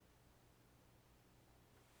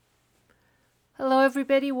Hello,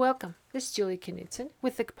 everybody. Welcome. This is Julie Knudsen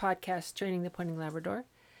with the podcast Training the Pointing Labrador,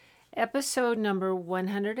 episode number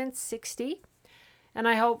 160. And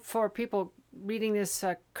I hope for people reading this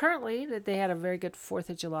currently that they had a very good 4th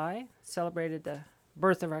of July, celebrated the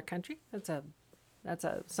birth of our country. That's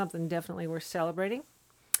something definitely worth celebrating.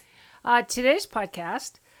 Today's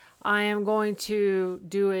podcast, I am going to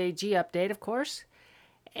do a G update, of course,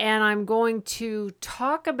 and I'm going to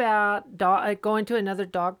talk about going to another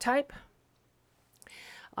dog type.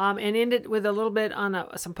 And end it with a little bit on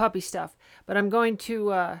some puppy stuff. But I'm going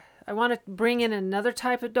to, I want to bring in another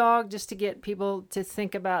type of dog just to get people to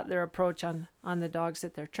think about their approach on the dogs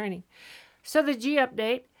that they're training. So the G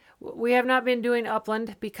update, we have not been doing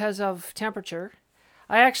upland because of temperature.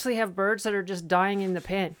 I actually have birds that are just dying in the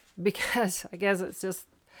pen because I guess it's just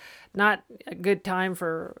not a good time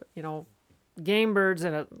for, game birds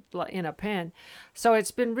in a pen. So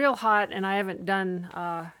it's been real hot and I haven't done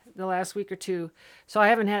the last week or two. So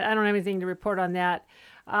I don't have anything to report on that.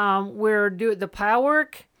 We're doing the pile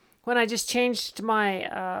work. When I just changed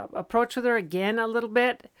my approach with her again a little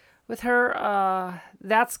bit with her,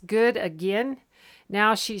 that's good again.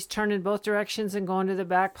 Now she's turning both directions and going to the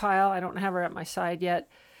back pile. I don't have her at my side yet.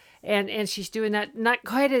 And she's doing that, not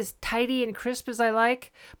quite as tidy and crisp as I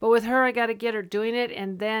like, but with her, I got to get her doing it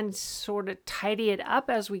and then sort of tidy it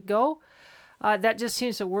up as we go. That just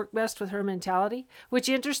seems to work best with her mentality, which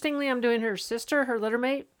interestingly, I'm doing her sister, her litter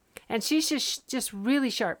mate, and she's just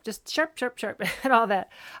really sharp, just sharp, and all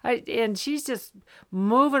that. And she's just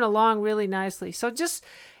moving along really nicely. So just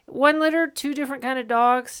one litter, two different kind of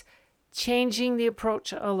dogs, changing the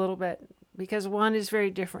approach a little bit because one is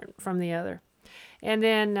very different from the other. And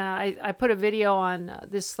then I put a video on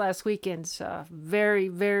this last weekend's very,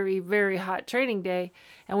 very, very hot training day,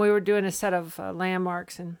 and we were doing a set of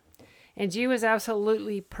landmarks, and G was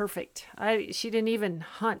absolutely perfect. She didn't even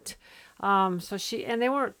hunt, so they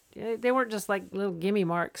weren't just like little gimme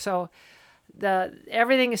marks. So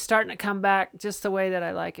everything is starting to come back just the way that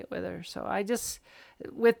I like it with her. So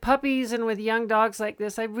with puppies and with young dogs like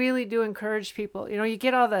this, I really do encourage people. You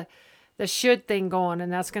get all the should thing going,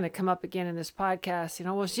 and that's going to come up again in this podcast.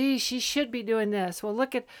 Well, gee, she should be doing this. Well,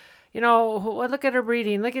 look at, look at her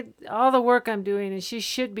breeding. Look at all the work I'm doing, and she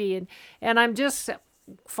should be. And I'm just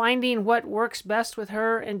finding what works best with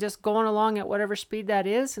her and just going along at whatever speed that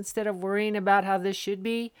is instead of worrying about how this should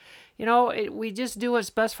be. We just do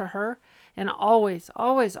what's best for her, and always,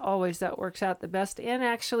 always, always that works out the best and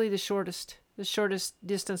actually the shortest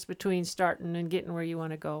distance between starting and getting where you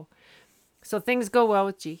want to go. So things go well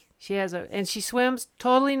with G. And she swims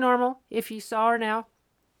totally normal. If you saw her now,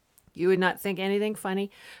 you would not think anything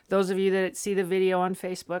funny. Those of you that see the video on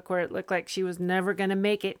Facebook where it looked like she was never going to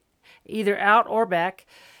make it, either out or back,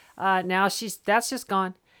 now that's just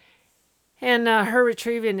gone. And her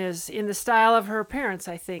retrieving is in the style of her parents,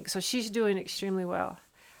 I think. So she's doing extremely well.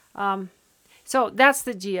 So that's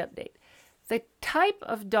the G update. The type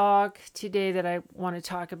of dog today that I want to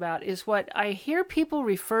talk about is what I hear people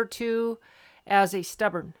refer to as a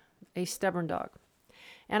stubborn dog.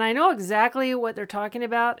 And I know exactly what they're talking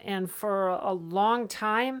about. And for a long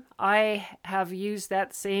time, I have used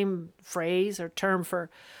that same phrase or term for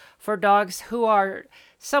dogs who are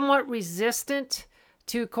somewhat resistant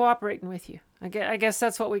to cooperating with you. I guess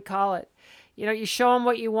that's what we call it. You show them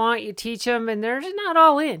what you want, you teach them, and they're just not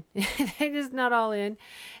all in. They're just not all in.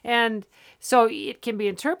 And so it can be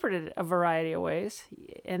interpreted a variety of ways.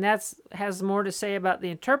 And that has more to say about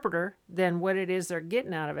the interpreter than what it is they're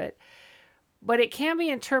getting out of it. But it can be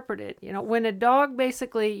interpreted. When a dog,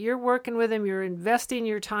 basically, you're working with them, you're investing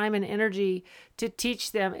your time and energy to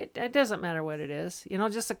teach them. It doesn't matter what it is.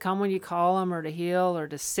 Just to come when you call them, or to heel, or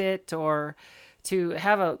to sit, or to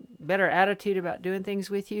have a better attitude about doing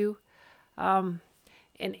things with you. And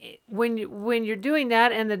when you're doing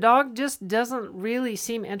that and the dog just doesn't really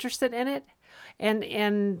seem interested in it,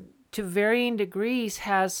 and to varying degrees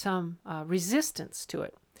has some resistance to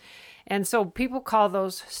it. And so people call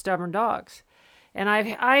those stubborn dogs. And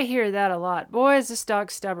I hear that a lot. Boy, is this dog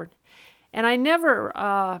stubborn. And I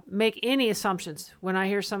never make any assumptions when I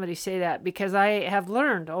hear somebody say that, because I have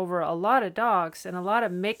learned over a lot of dogs and a lot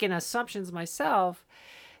of making assumptions myself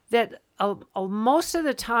that most of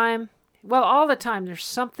the time, well, all the time, there's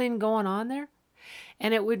something going on there.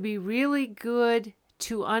 And it would be really good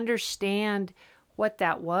to understand what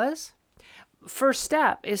that was. First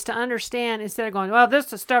step is to understand, instead of going, well, this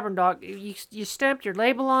is a stubborn dog. You stamped your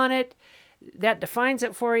label on it. That defines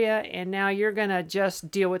it for you. And now you're going to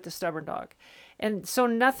just deal with the stubborn dog. And so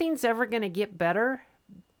nothing's ever going to get better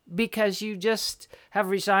because you just have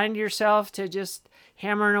resigned yourself to just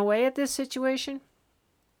hammering away at this situation.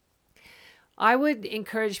 I would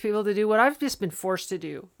encourage people to do what I've just been forced to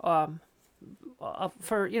do.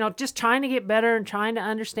 For just trying to get better and trying to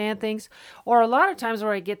understand things. Or a lot of times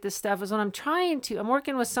where I get this stuff is when I'm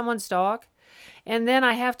working with someone's dog, and then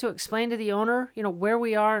I have to explain to the owner, where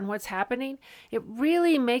we are and what's happening. It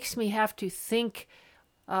really makes me have to think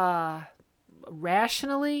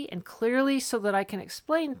rationally and clearly so that I can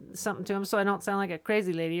explain something to them, so I don't sound like a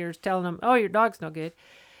crazy lady or telling them, oh, your dog's no good.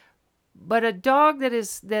 But a dog that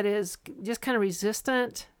is just kind of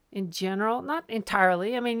resistant in general, not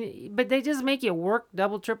entirely, but they just make you work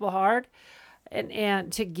double, triple hard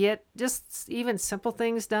and to get just even simple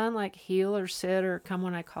things done, like heel or sit or come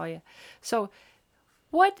when I call you. So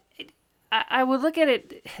I would look at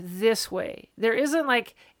it this way. There isn't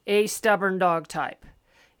like a stubborn dog type,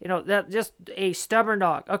 that just a stubborn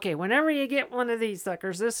dog. Okay, whenever you get one of these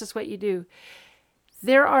suckers, this is what you do.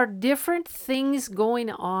 There are different things going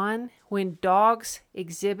on when dogs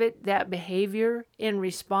exhibit that behavior in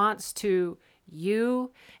response to you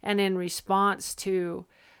and in response to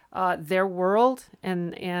their world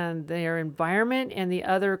and their environment and the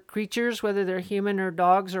other creatures, whether they're human or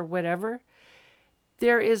dogs or whatever.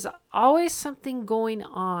 There is always something going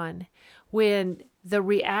on when the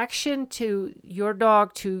reaction to your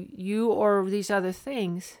dog, to you or these other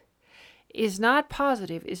things, is not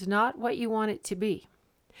positive, is not what you want it to be.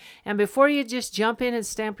 And before you just jump in and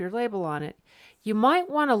stamp your label on it, you might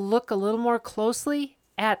want to look a little more closely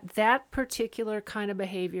at that particular kind of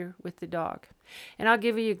behavior with the dog. And I'll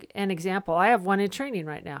give you an example. I have one in training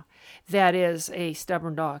right now that is a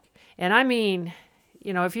stubborn dog. And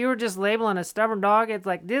if you were just labeling a stubborn dog, it's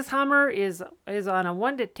like this Hummer is on a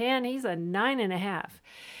 1 to 10. He's a 9.5.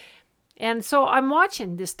 And so I'm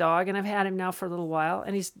watching this dog, and I've had him now for a little while,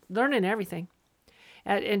 and he's learning everything.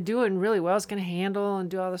 And doing really well. It's going to handle and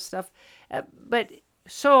do all this stuff. But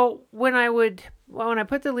so when I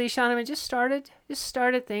put the leash on him and just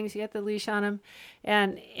started things, he had the leash on him,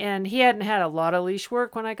 and he hadn't had a lot of leash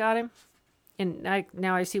work when I got him, and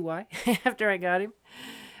now I see why after I got him,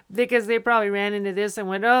 because they probably ran into this and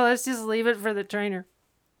went, oh, let's just leave it for the trainer.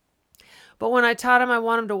 But when I taught him, I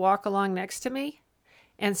want him to walk along next to me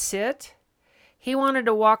and sit. He wanted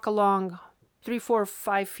to walk along 3, 4,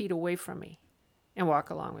 5 feet away from me and walk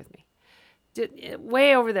along with me,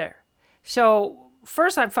 way over there. So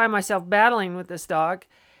first I'd find myself battling with this dog,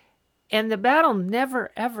 and the battle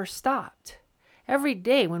never, ever stopped. Every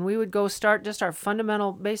day when we would go start just our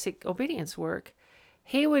fundamental basic obedience work,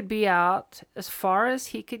 he would be out as far as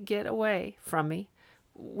he could get away from me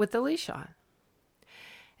with the leash on.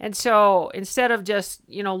 And so instead of just,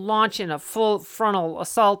 launching a full frontal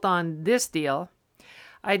assault on this deal,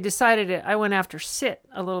 I decided I went after sit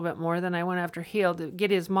a little bit more than I went after heel, to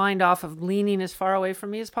get his mind off of leaning as far away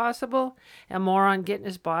from me as possible and more on getting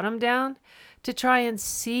his bottom down, to try and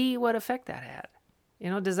see what effect that had.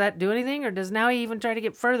 Does that do anything, or does now he even try to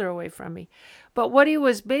get further away from me? But what he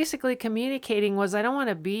was basically communicating was, I don't want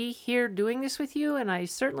to be here doing this with you, and I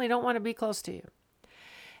certainly don't want to be close to you.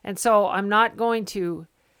 And so I am not going to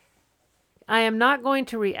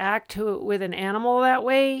react to it with an animal that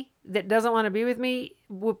way, that doesn't want to be with me,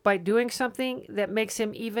 by doing something that makes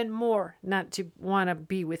him even more not to want to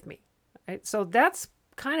be with me. Right? So that's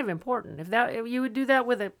kind of important. If you would do that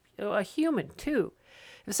with a human too.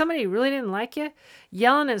 If somebody really didn't like you,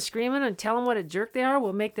 yelling and screaming and telling what a jerk they are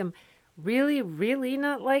will make them really, really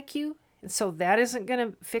not like you. And so that isn't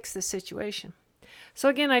going to fix the situation. So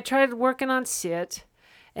again, I tried working on sit,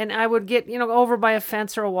 and I would get, over by a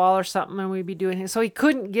fence or a wall or something, and we'd be doing it. So he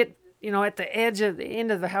couldn't get, at the edge of the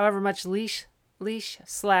end of the however much leash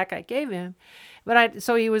slack I gave him.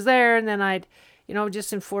 So he was there, and then I'd,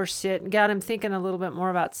 just enforce sit and got him thinking a little bit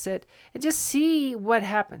more about sit and just see what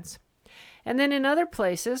happens. And then in other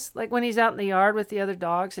places, like when he's out in the yard with the other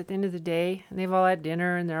dogs at the end of the day, and they've all had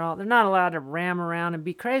dinner, and they're not allowed to ram around and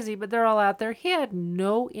be crazy, but they're all out there. He had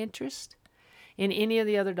no interest in any of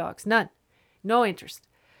the other dogs. None. No interest.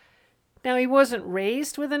 Now, he wasn't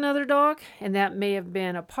raised with another dog, and that may have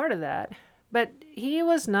been a part of that, but he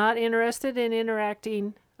was not interested in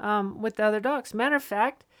interacting with the other dogs. Matter of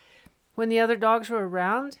fact, when the other dogs were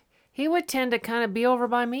around, he would tend to kind of be over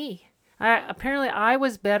by me. Apparently, I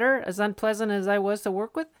was better, as unpleasant as I was to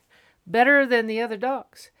work with, better than the other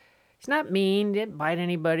dogs. He's not mean, didn't bite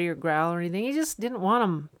anybody or growl or anything. He just didn't want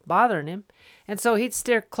them bothering him. And so he'd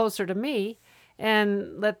steer closer to me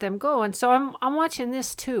and let them go. And so I'm watching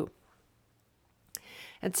this too.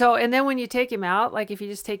 And then when you take him out, like if you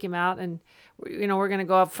just take him out and, we're going to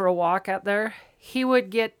go up for a walk out there, he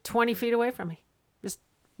would get 20 feet away from me, just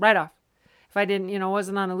right off. If I didn't,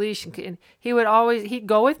 wasn't on a leash, and he'd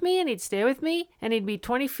go with me and he'd stay with me, and he'd be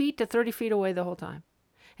 20 feet to 30 feet away the whole time.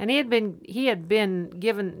 And he had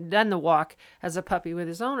been done the walk as a puppy with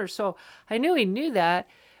his owner. So I knew he knew that,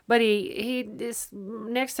 but he this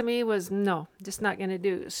next to me was no, just not going to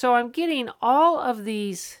do. So I'm getting all of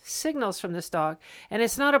these signals from this dog, and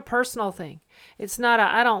it's not a personal thing. It's not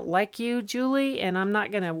I don't like you, Julie, and I'm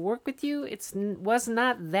not going to work with you. Was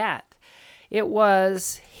not that. It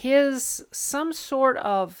was some sort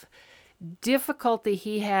of difficulty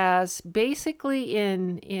he has basically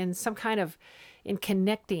in some kind of in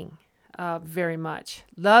connecting very much.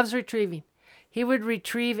 Loves retrieving. He would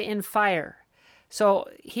retrieve in fire. So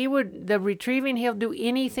he'll do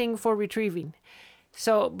anything for retrieving.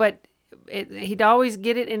 So, but he'd always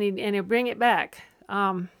get it and he'd bring it back.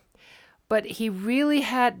 But he really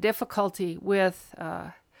had difficulty with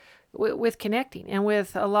connecting and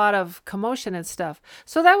with a lot of commotion and stuff.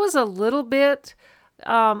 So that was a little bit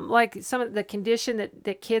like some of the condition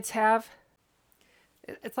that kids have.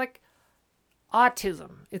 It's like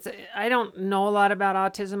autism. I don't know a lot about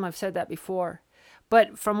autism. I've said that before.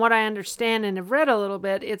 But from what I understand and have read a little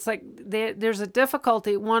bit, it's like there's a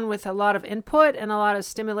difficulty, one with a lot of input and a lot of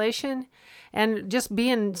stimulation, and just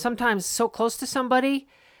being sometimes so close to somebody,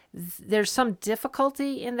 there's some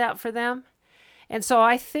difficulty in that for them. And so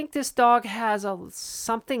I think this dog has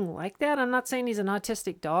something like that. I'm not saying he's an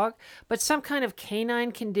autistic dog, but some kind of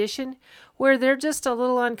canine condition where they're just a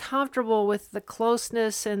little uncomfortable with the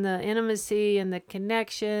closeness and the intimacy and the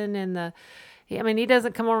connection and he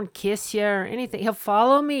doesn't come over and kiss you or anything. He'll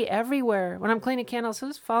follow me everywhere. When I'm cleaning candles, he'll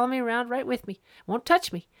just follow me around right with me. Won't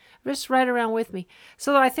touch me. Just right around with me.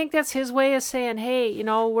 So I think that's his way of saying, hey,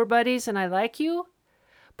 we're buddies and I like you.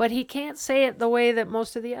 But he can't say it the way that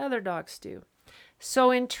most of the other dogs do.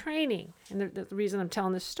 So in training, and the reason I'm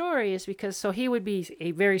telling this story is because he would be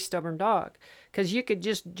a very stubborn dog. Because you could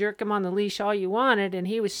just jerk him on the leash all you wanted and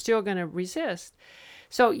he was still going to resist.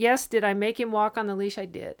 So yes, did I make him walk on the leash? I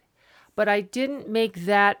did. But I didn't make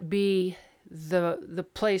that be the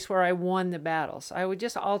place where I won the battles. I would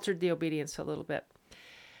just altered the obedience a little bit.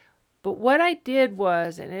 But what I did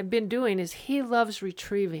was, and I've been doing, is he loves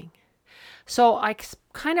retrieving. So I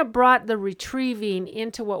kind of brought the retrieving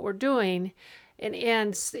into what we're doing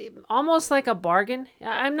and almost like a bargain.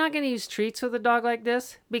 I'm not going to use treats with a dog like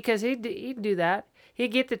this because he'd do that. He'd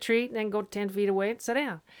get the treat and then go 10 feet away and sit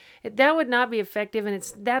down. That would not be effective, and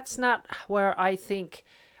that's not where I think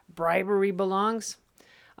bribery belongs.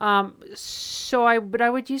 But I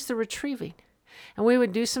would use the retrieving, and we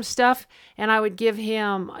would do some stuff, and I would give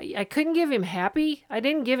him. I couldn't give him happy. I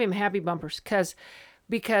didn't give him happy bumpers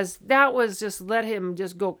because that was just let him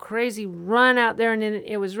just go crazy, run out there, and then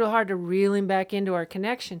it was real hard to reel him back into our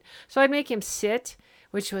connection. So I'd make him sit,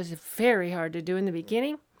 which was very hard to do in the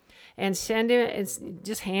beginning, and send him and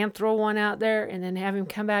just hand throw one out there, and then have him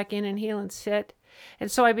come back in and heel and sit.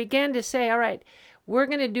 And so I began to say, all right, we're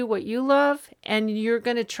going to do what you love, and you're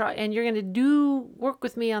going to try, and you're going to work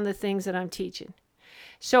with me on the things that I'm teaching.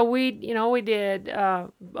 So we did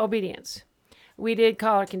obedience. We did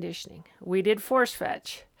collar conditioning. We did force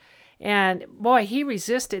fetch. And boy, he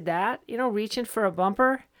resisted that, reaching for a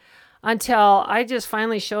bumper until I just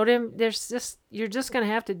finally showed him you're just going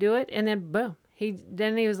to have to do it. And then boom, he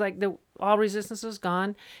was like, all resistance was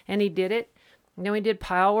gone, and he did it. And then we did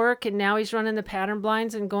pile work, and now he's running the pattern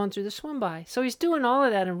blinds and going through the swim by. So he's doing all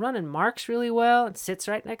of that and running marks really well and sits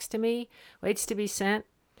right next to me, waits to be sent.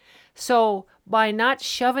 So by not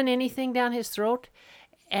shoving anything down his throat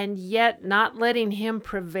and yet not letting him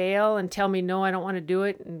prevail and tell me, no, I don't want to do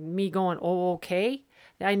it, and me going, oh, okay,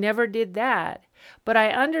 I never did that. But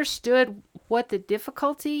I understood what the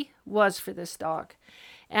difficulty was for this dog.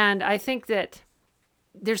 And I think that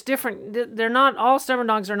there's they're not, all stubborn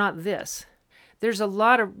dogs are not this. There's a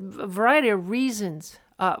variety of reasons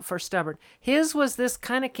for stubborn. His was this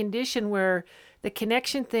kind of condition where the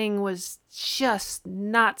connection thing was just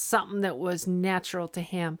not something that was natural to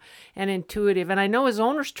him and intuitive. And I know his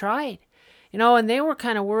owners tried, and they were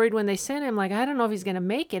kind of worried when they sent him, like, I don't know if he's going to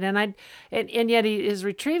make it. And yet his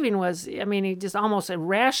retrieving was, he just almost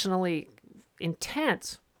irrationally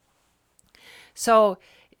intense. So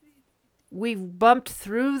we've bumped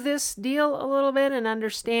through this deal a little bit and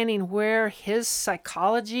understanding where his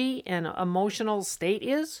psychology and emotional state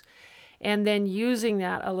is, and then using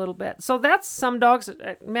that a little bit. So that's some dogs.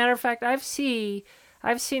 Matter of fact, I've seen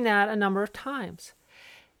that a number of times.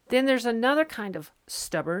 Then there's another kind of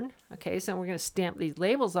stubborn. Okay, so we're going to stamp these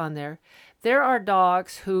labels on there. There are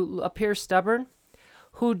dogs who appear stubborn,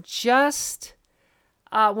 who just,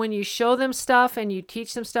 when you show them stuff and you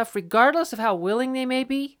teach them stuff, regardless of how willing they may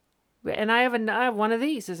be, And I have one of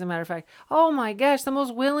these, as a matter of fact. Oh my gosh, the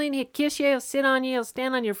most willing. He'd kiss you, he'll sit on you, he'll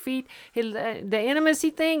stand on your feet. The intimacy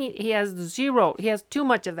thing, he has zero. He has too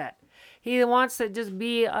much of that. He wants to just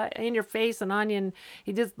be in your face and on you, and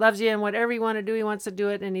he just loves you, and whatever you want to do, he wants to do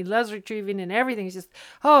it, and he loves retrieving and everything. He's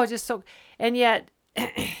just so. And yet,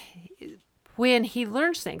 when he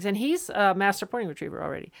learns things, and he's a master pointing retriever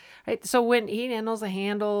already, right? So when he knows the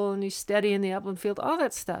handle and he's steady in the upland field, all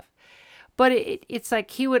that stuff. But it's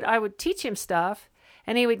like I would teach him stuff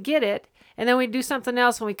and he would get it. And then we'd do something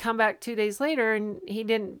else and we'd come back 2 days later and he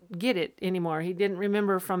didn't get it anymore. He didn't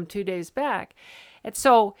remember from 2 days back. And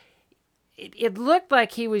so it looked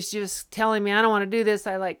like he was just telling me, I don't want to do this,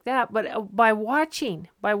 I like that. But by watching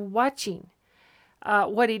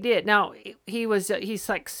what he did. Now, he's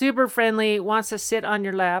like super friendly, wants to sit on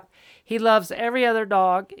your lap. He loves every other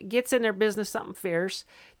dog, gets in their business something fierce.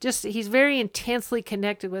 He's very intensely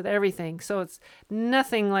connected with everything. So it's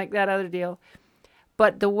nothing like that other deal.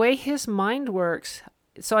 But the way his mind works,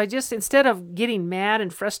 so instead of getting mad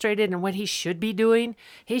and frustrated and what he should be doing,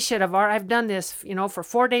 I've done this, for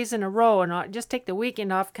 4 days in a row and I'll just take the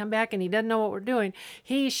weekend off, come back and he doesn't know what we're doing.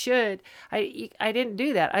 I didn't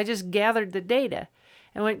do that. I just gathered the data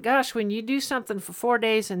and went, gosh, when you do something for 4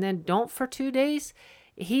 days and then don't for 2 days,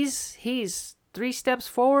 he's 3 steps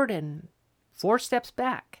forward and 4 steps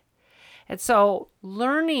back. And so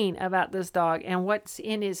learning about this dog and what's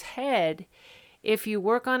in his head, if you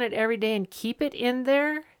work on it every day and keep it in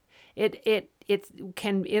there, it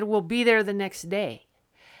will be there the next day.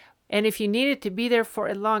 And if you need it to be there for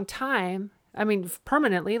a long time, I mean,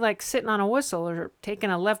 permanently, like sitting on a whistle or taking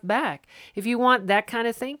a left back, if you want that kind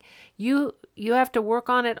of thing, you have to work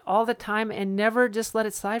on it all the time and never just let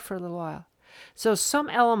it slide for a little while. So some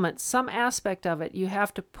element, some aspect of it, you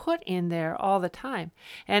have to put in there all the time.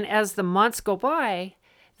 And as the months go by,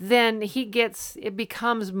 then it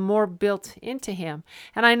becomes more built into him.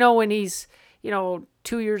 And I know when he's, 2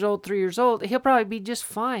 years old, 3 years old, he'll probably be just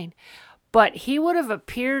fine. But he would have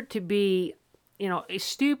appeared to be,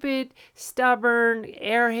 stupid, stubborn,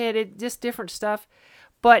 airheaded, just different stuff.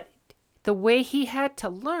 But the way he had to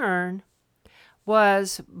learn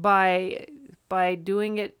was by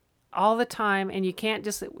doing it all the time, and you can't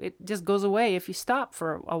it just goes away if you stop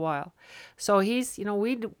for a while. So he's,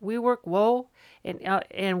 we work whoa,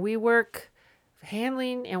 and we work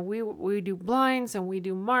handling, and we do blinds, and we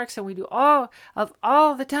do marks, and we do all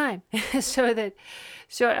the time. so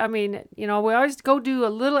I mean, we always go do a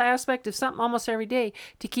little aspect of something almost every day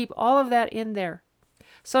to keep all of that in there.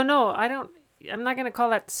 So no, I'm not going to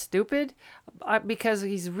call that stupid, because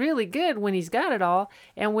he's really good when he's got it all,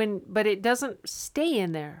 but it doesn't stay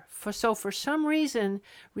in there. So for some reason,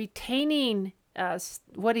 retaining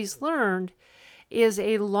what he's learned is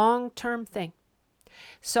a long-term thing.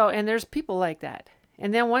 So, and there's people like that.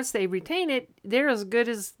 And then once they retain it, they're as good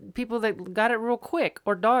as people that got it real quick,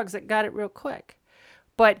 or dogs that got it real quick.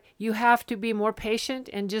 But you have to be more patient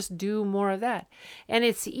and just do more of that. And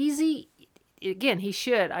it's easy. Again, he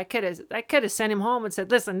should. I could have sent him home and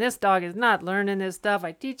said, listen, this dog is not learning this stuff.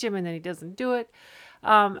 I teach him and then he doesn't do it.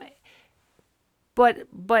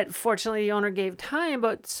 But fortunately the owner gave time,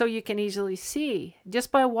 but so you can easily see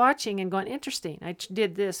just by watching and going, interesting. I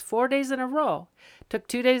did this 4 days in a row, took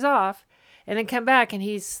 2 days off, and then come back and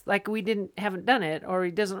he's like, haven't done it, or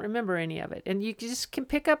he doesn't remember any of it. And you just can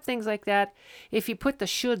pick up things like that if you put the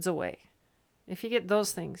shoulds away, if you get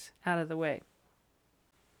those things out of the way.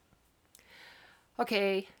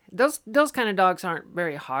 Okay, those kind of dogs aren't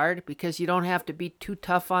very hard because you don't have to be too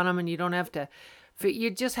tough on them, and you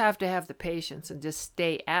just have to have the patience and just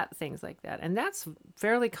stay at things like that. And that's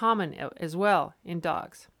fairly common as well in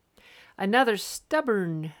dogs. Another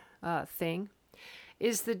stubborn thing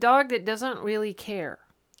is the dog that doesn't really care.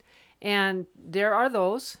 And there are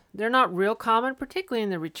those. They're not real common, particularly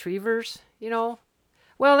in the retrievers,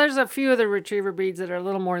 Well, there's a few of the retriever breeds that are a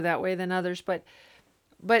little more that way than others, but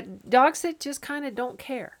dogs that just kind of don't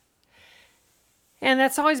care. And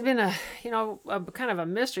that's always been a kind of a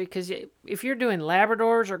mystery, because if you're doing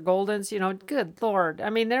Labradors or Goldens, good Lord.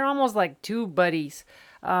 I mean, they're almost like two buddies.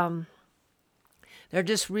 They're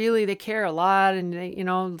just really, they care a lot, and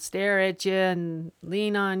they, stare at you and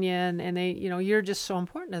lean on you, and they, you're just so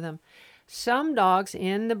important to them. Some dogs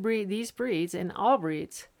in these breeds, in all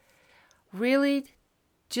breeds, really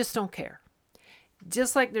just don't care.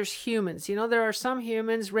 Just like there's humans, there are some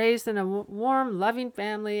humans raised in a warm, loving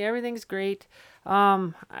family. Everything's great.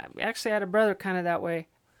 I actually had a brother kind of that way.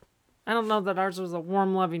 I don't know that ours was a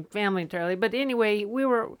warm, loving family entirely, but anyway,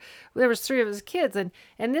 there was 3 of his kids, and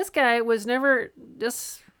this guy was never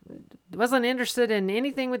wasn't interested in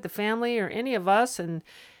anything with the family or any of us, and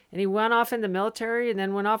And he went off in the military and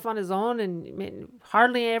then went off on his own and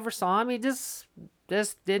hardly ever saw him. He just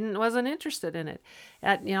wasn't interested in it.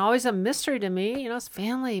 Always a mystery to me. It's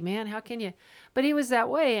family, man. How can you? But he was that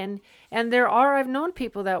way, and I've known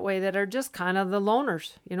people that way that are just kind of the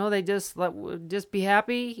loners. They just be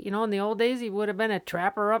happy. In the old days, he would have been a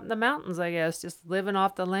trapper up in the mountains, I guess, just living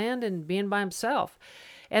off the land and being by himself.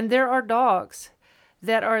 And there are dogs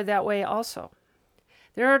that are that way also.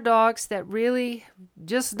 There are dogs that really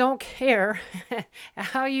just don't care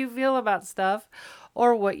how you feel about stuff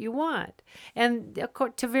or what you want, and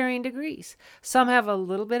to varying degrees. Some have a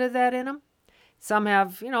little bit of that in them. Some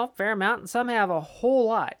have, fair amount, and some have a whole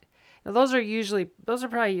lot. Now, those are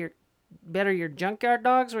probably your junkyard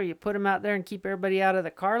dogs, where you put them out there and keep everybody out of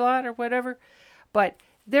the car lot or whatever. But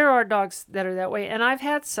there are dogs that are that way, and I've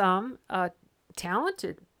had some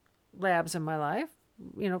talented labs in my life.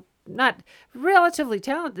 Not relatively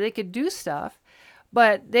talented. They could do stuff,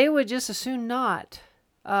 but they would just as soon not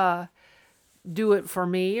do it for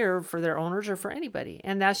me or for their owners or for anybody.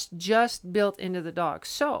 And that's just built into the dog.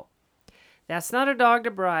 So that's not a dog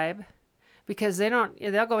to bribe, because they'll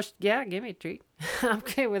go, yeah, give me a treat. I'm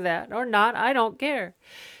okay with that. Or not, I don't care.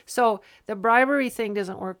 So the bribery thing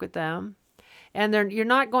doesn't work with them. And you're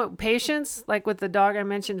not going patience, like with the dog I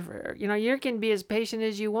mentioned. You can be as patient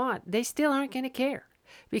as you want. They still aren't going to care,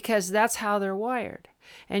 because that's how they're wired.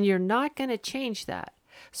 And you're not going to change that.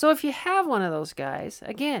 So if you have one of those guys,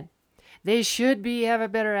 again, they should have a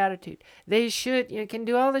better attitude. They can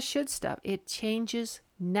do all the should stuff. It changes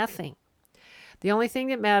nothing. The only thing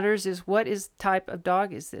that matters is what type of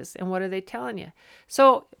dog is this, and what are they telling you?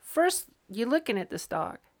 So first, you're looking at this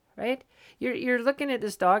dog, right? You're looking at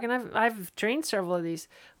this dog, and I've trained several of these.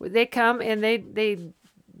 They come and they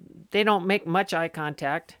don't make much eye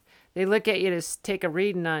contact. They look at you to take a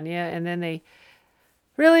reading on you, and then they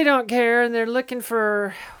really don't care, and they're looking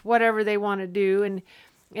for whatever they want to do.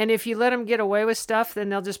 And if you let them get away with stuff, then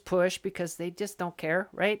they'll just push, because they just don't care,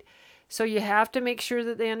 right? So you have to make sure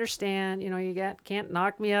that they understand, can't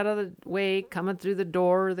knock me out of the way coming through the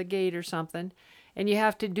door or the gate or something. And you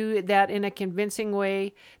have to do that in a convincing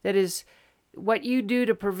way that is, what you do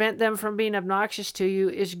to prevent them from being obnoxious to you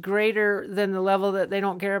is greater than the level that they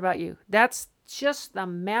don't care about you. That's just the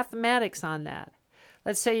mathematics on that.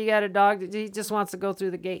 Let's say you got a dog that he just wants to go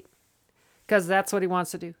through the gate because that's what he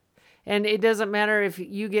wants to do. And it doesn't matter if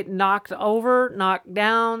you get knocked over, knocked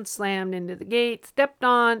down, slammed into the gate, stepped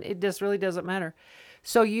on. It just really doesn't matter.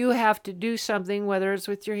 So you have to do something, whether it's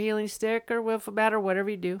with your healing stick or wiffle bat or whatever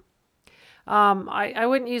you do. I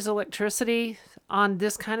wouldn't use electricity on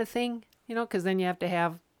this kind of thing, because then you have to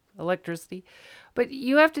have electricity. But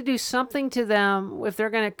you have to do something to them if they're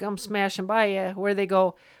going to come smashing by you, where they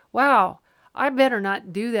go, wow, I better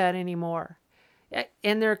not do that anymore.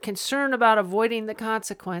 And their concern about avoiding the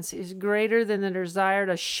consequence is greater than the desire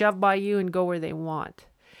to shove by you and go where they want.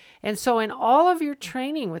 And so in all of your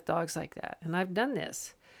training with dogs like that, and I've done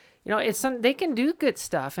this, they can do good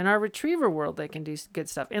stuff. In our retriever world, they can do good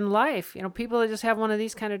stuff. In life, people that just have one of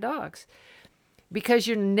these kind of dogs, because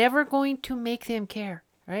you're never going to make them care,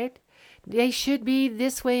 right? They should be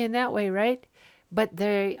this way and that way, right? But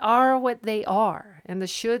they are what they are, and the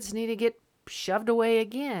shoulds need to get shoved away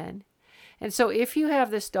again. And so if you have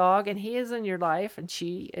this dog and he is in your life and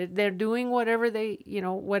they're doing whatever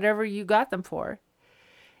whatever you got them for,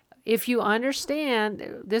 if you understand,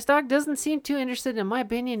 this dog doesn't seem too interested, in my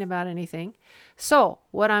opinion, about anything. So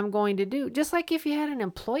what I'm going to do, just like if you had an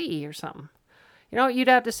employee or something, you'd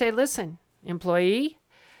have to say, listen, employee,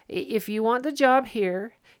 if you want the job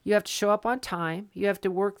here, you have to show up on time. You have to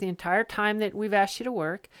work the entire time that we've asked you to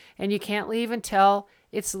work, and you can't leave until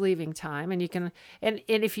it's leaving time. And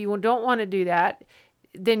if you don't want to do that,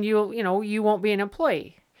 then you won't be an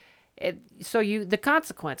employee. The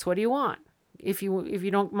consequence, what do you want? If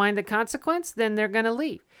you don't mind the consequence, then they're going to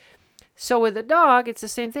leave. So with a dog, it's the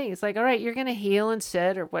same thing. It's like, all right, you're going to heel and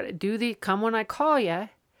sit, or come when I call you,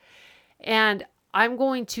 and I'm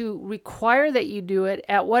going to require that you do it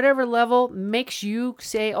at whatever level makes you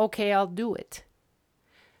say, okay, I'll do it,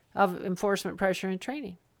 of enforcement, pressure, and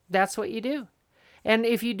training. That's what you do. And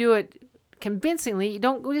if you do it convincingly, you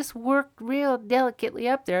don't just work real delicately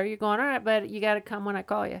up there. You're going, all right, but you got to come when I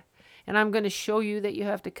call you. And I'm going to show you that you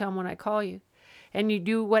have to come when I call you. And you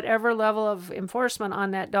do whatever level of enforcement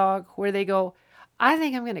on that dog where they go, I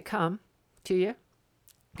think I'm going to come to you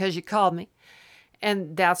because you called me.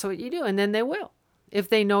 And that's what you do. And then they will, if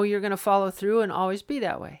they know you're going to follow through and always be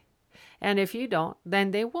that way. And if you don't,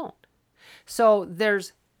 then they won't. So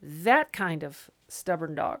there's that kind of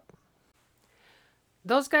stubborn dog.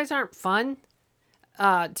 Those guys aren't fun.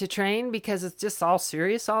 to train because it's just all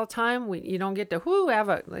serious all the time. You don't get to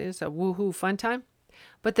it's a woohoo fun time.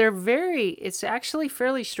 But it's actually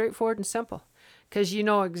fairly straightforward and simple because you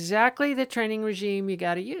know exactly the training regime you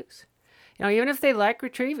got to use. Even if they like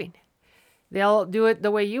retrieving, they'll do it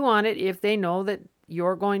the way you want it if they know that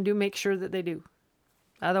you're going to make sure that they do.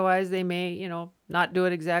 Otherwise, they may, not do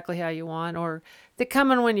it exactly how you want, or the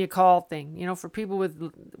coming when you call thing, for people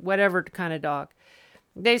with whatever kind of dog.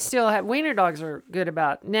 They still have, wiener dogs are good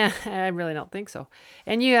about, nah, I really don't think so.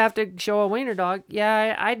 And you have to show a wiener dog,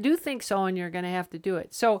 yeah, I do think so, and you're going to have to do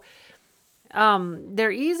it. So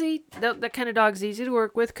they're easy. The kind of dog's easy to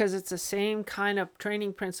work with because it's the same kind of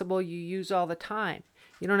training principle you use all the time.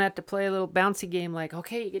 You don't have to play a little bouncy game like,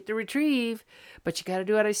 okay, you get to retrieve, but you got to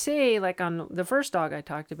do what I say, like on the first dog I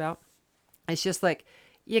talked about. It's just like,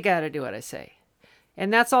 you got to do what I say.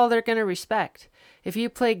 And that's all they're going to respect. If you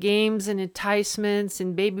play games and enticements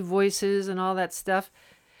and baby voices and all that stuff,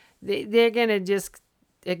 they're going to just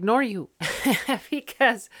ignore you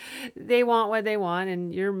because they want what they want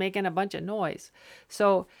and you're making a bunch of noise.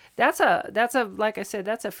 So that's like I said,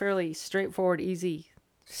 that's a fairly straightforward, easy,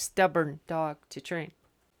 stubborn dog to train.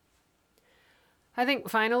 I think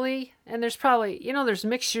finally, and there's probably, there's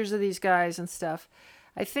mixtures of these guys and stuff.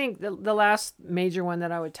 I think the last major one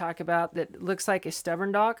that I would talk about that looks like a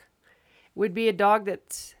stubborn dog would be a dog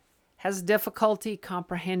that has difficulty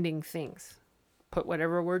comprehending things. Put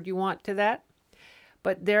whatever word you want to that.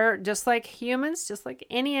 But they're just like humans, just like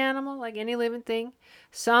any animal, like any living thing.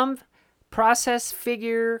 Some process,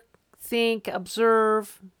 figure, think,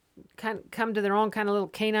 observe, come to their own kind of little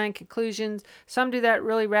canine conclusions. Some do that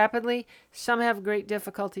really rapidly. Some have great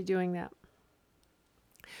difficulty doing that.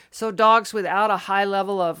 So dogs without a high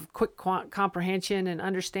level of quick comprehension and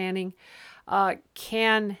understanding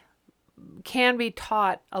can be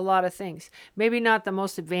taught a lot of things. Maybe not the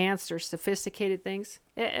most advanced or sophisticated things.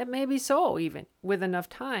 It may be so even with enough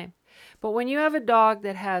time. But when you have a dog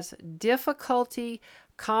that has difficulty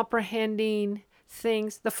comprehending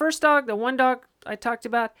things, the first dog, the one dog I talked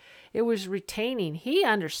about, it was retaining. He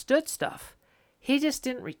understood stuff. He just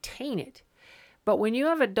didn't retain it. But when you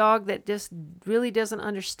have a dog that just really doesn't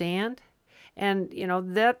understand, and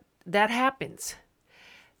that happens,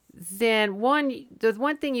 then the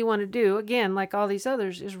one thing you want to do, again, like all these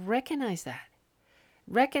others, is recognize that.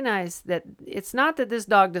 Recognize that it's not that this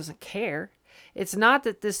dog doesn't care. It's not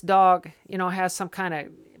that this dog, has some kind of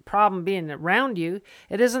problem being around you.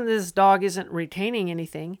 It isn't this dog isn't retaining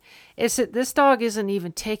anything. It's that this dog isn't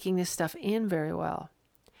even taking this stuff in very well.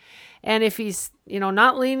 And if he's,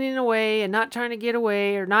 not leaning away and not trying to get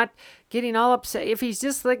away or not getting all upset, if he's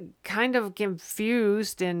just like kind of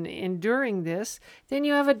confused and enduring this, then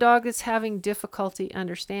you have a dog that's having difficulty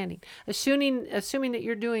understanding. Assuming that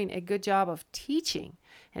you're doing a good job of teaching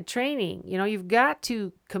and training, you've got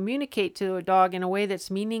to communicate to a dog in a way that's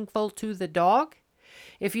meaningful to the dog.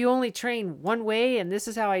 If you only train one way and this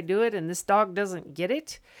is how I do it and this dog doesn't get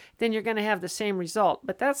it, then you're going to have the same result.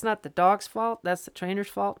 But that's not the dog's fault. That's the trainer's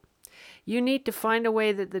fault. You need to find a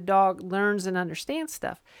way that the dog learns and understands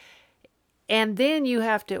stuff. And then you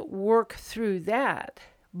have to work through that.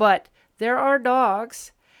 But there are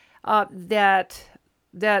dogs that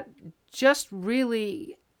just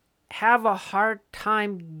really have a hard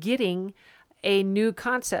time getting a new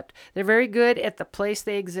concept. They're very good at the place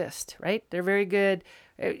they exist, right? They're very good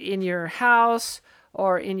in your house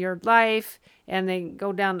or in your life, and they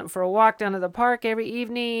go down for a walk down to the park every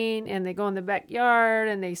evening, and they go in the backyard,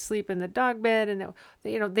 and they sleep in the dog bed, and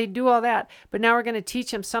they do all that. But now we're going to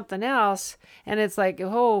teach them something else, and it's like,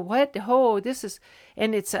 this is,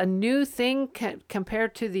 and it's a new thing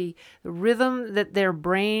compared to the rhythm that their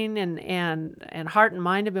brain and heart and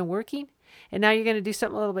mind have been working. And now you're going to do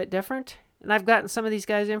something a little bit different. And I've gotten some of these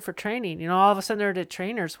guys in for training. All of a sudden they're the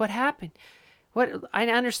trainers. What happened? I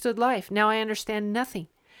understood life. Now I understand nothing.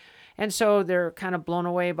 And so they're kind of blown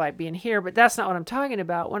away by being here. But that's not what I'm talking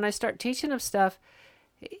about. When I start teaching them stuff,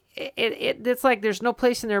 it's like there's no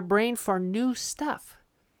place in their brain for new stuff.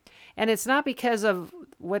 And it's not because of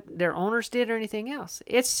what their owners did or anything else.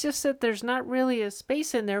 It's just that there's not really a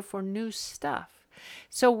space in there for new stuff.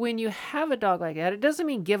 So when you have a dog like that, it doesn't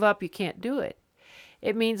mean give up, you can't do it.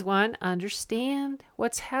 It means, one, understand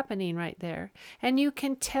what's happening right there. And you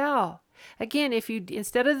can tell. Again, if you,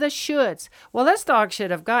 instead of the shoulds, well, this dog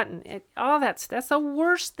should have gotten it, that's the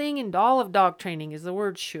worst thing in all of dog training is the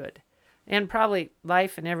word should, and probably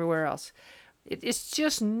life and everywhere else. It is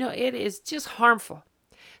just harmful.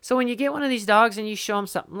 So when you get one of these dogs and you show them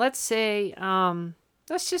something, let's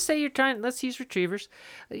just say let's use retrievers.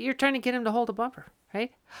 You're trying to get them to hold a bumper,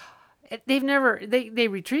 right? They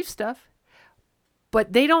retrieve stuff.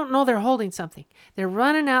 but they don't know they're holding something. They're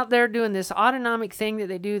running out there doing this autonomic thing that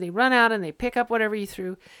they do. They run out and they pick up whatever you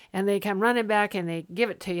threw, and they come running back and they give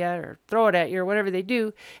it to you or throw it at you or whatever they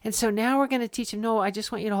do. And so now we're going to teach them, no, I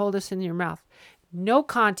just want you to hold this in your mouth. No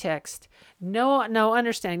context, no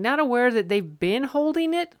understanding, not aware that they've been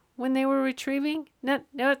holding it when they were retrieving. None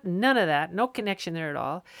of that. No connection there at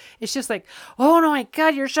all. It's just like, oh no, my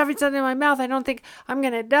God, you're shoving something in my mouth. I don't think I'm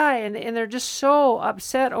going to die. And they're just so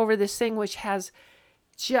upset over this thing, which has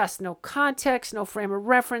just no context, no frame of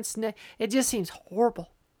reference. It just seems horrible.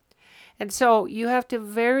 And so you have to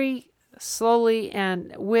very slowly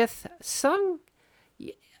and with some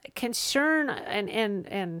concern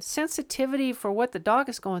and sensitivity for what the dog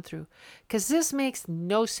is going through, because this makes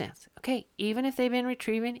no sense. Okay, even if they've been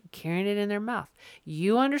retrieving, carrying it in their mouth,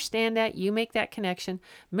 you understand that, you make that connection.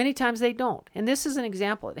 Many times they don't, and this is an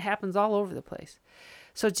example. It happens all over the place.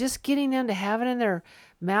 So just getting them to have it in their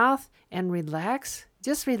mouth and relax,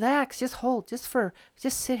 just hold,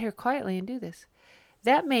 just sit here quietly and do this.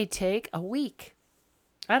 That may take a week.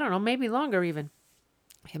 I don't know, maybe longer even.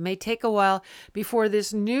 It may take a while before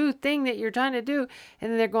this new thing that you're trying to do,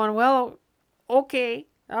 and then they're going, well, okay,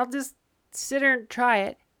 I'll just sit here and try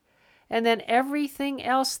it. And then everything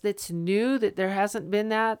else that's new, that there hasn't been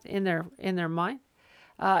that in their mind,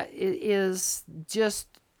 is just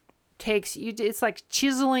takes you. It's like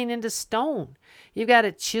chiseling into stone. You've got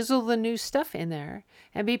to chisel the new stuff in there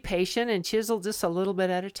and be patient and chisel just a little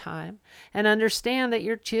bit at a time and understand that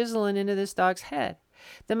you're chiseling into this dog's head.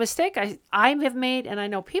 The mistake I have made, and I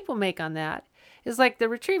know people make on that, is like the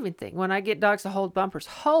retrieving thing. When I get dogs to hold bumpers,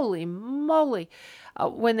 holy moly,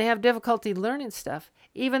 when they have difficulty learning stuff,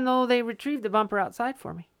 even though they retrieve the bumper outside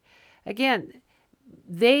for me. Again,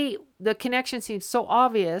 the connection seems so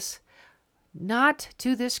obvious, not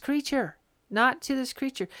to this creature.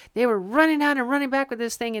 They were running out and running back with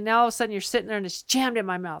this thing, and now all of a sudden you're sitting there and it's jammed in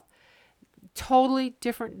my mouth. Totally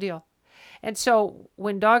different deal. And so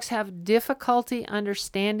when dogs have difficulty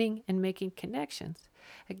understanding and making connections,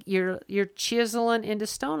 you're chiseling into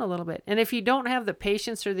stone a little bit. And if you don't have the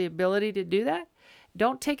patience or the ability to do that,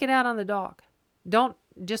 don't take it out on the dog. Don't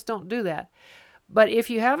do that. But if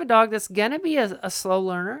you have a dog that's going to be a slow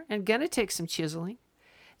learner and going to take some chiseling,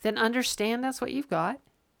 then understand that's what you've got.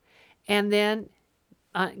 And then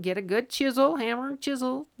get a good hammer and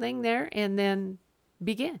chisel thing there, and then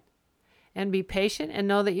begin. And be patient and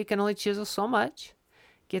know that you can only chisel so much.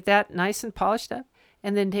 Get that nice and polished up,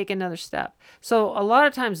 and then take another step. So a lot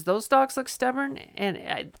of times those dogs look stubborn,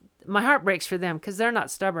 and my heart breaks for them because they're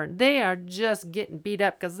not stubborn. They are just getting beat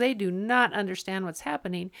up because they do not understand what's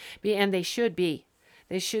happening, and they should be.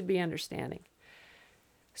 They should be understanding.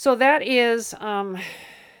 So that is,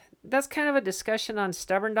 that's kind of a discussion on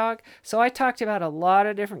stubborn dog. So I talked about a lot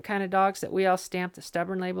of different kind of dogs that we all stamp the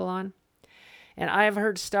stubborn label on. And I've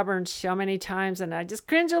heard stubborn so many times, and I just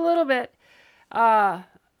cringe a little bit. I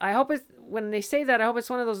hope when they say that, I hope it's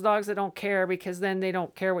one of those dogs that don't care, because then they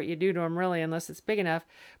don't care what you do to them really, unless it's big enough.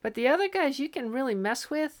 But the other guys you can really mess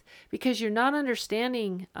with because you're not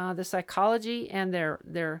understanding the psychology and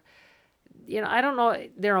their I don't know,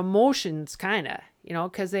 their emotions kind of,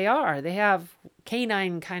 because they have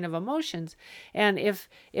canine kind of emotions. And if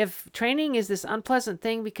training is this unpleasant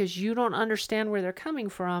thing because you don't understand where they're coming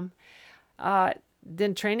from,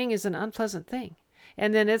 then training is an unpleasant thing.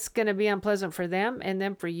 And then it's going to be unpleasant for them and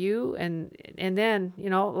then for you. And then, a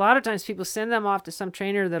lot of times people send them off to some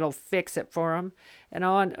trainer that'll fix it for them and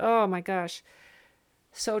oh my gosh.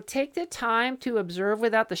 So take the time to observe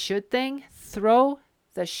without the should thing. Throw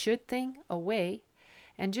the should thing away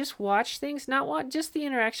and just watch things, not just the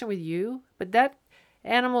interaction with you, but that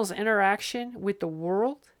animal's interaction with the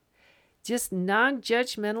world. Just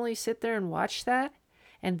non-judgmentally sit there and watch that.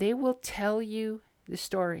 And they will tell you the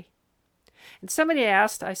story. And somebody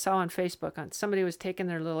asked, I saw on Facebook, somebody was taking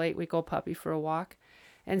their little 8-week-old puppy for a walk.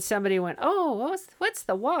 And somebody went, oh, what's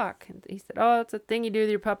the walk? And he said, oh, it's a thing you do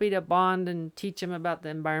with your puppy to bond and teach him about the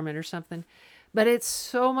environment or something. But it's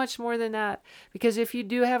so much more than that. Because if you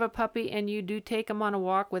do have a puppy and you do take them on a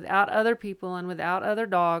walk without other people and without other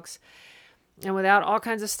dogs and without all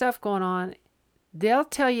kinds of stuff going on, they'll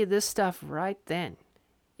tell you this stuff right then.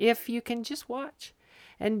 If you can just watch.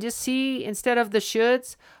 And just see, instead of the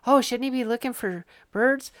shoulds, oh, shouldn't he be looking for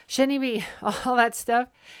birds? Shouldn't he be all that stuff?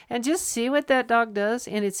 And just see what that dog does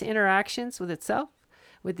in its interactions with itself,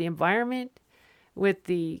 with the environment, with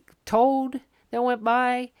the toad that went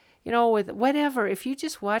by, with whatever. If you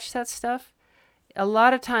just watch that stuff, a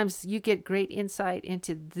lot of times you get great insight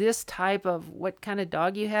into this type of what kind of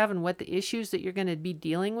dog you have and what the issues that you're going to be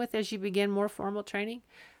dealing with as you begin more formal training.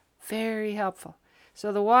 Very helpful.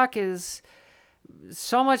 So the walk is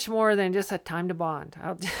so much more than just a time to bond.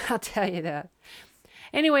 I'll tell you that.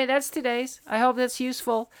 Anyway, that's today's. I hope that's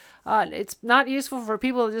useful. It's not useful for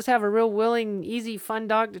people to just have a real willing, easy, fun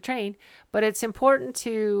dog to train, but it's important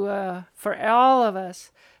to for all of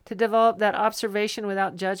us to develop that observation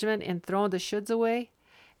without judgment and throw the shoulds away.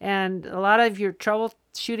 And a lot of your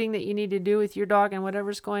troubleshooting that you need to do with your dog and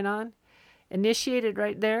whatever's going on, initiated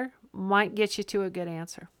right there, might get you to a good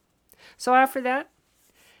answer. So after that,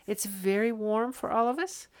 it's very warm for all of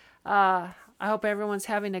us. I hope everyone's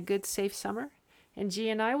having a good, safe summer. And G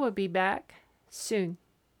and I will be back soon.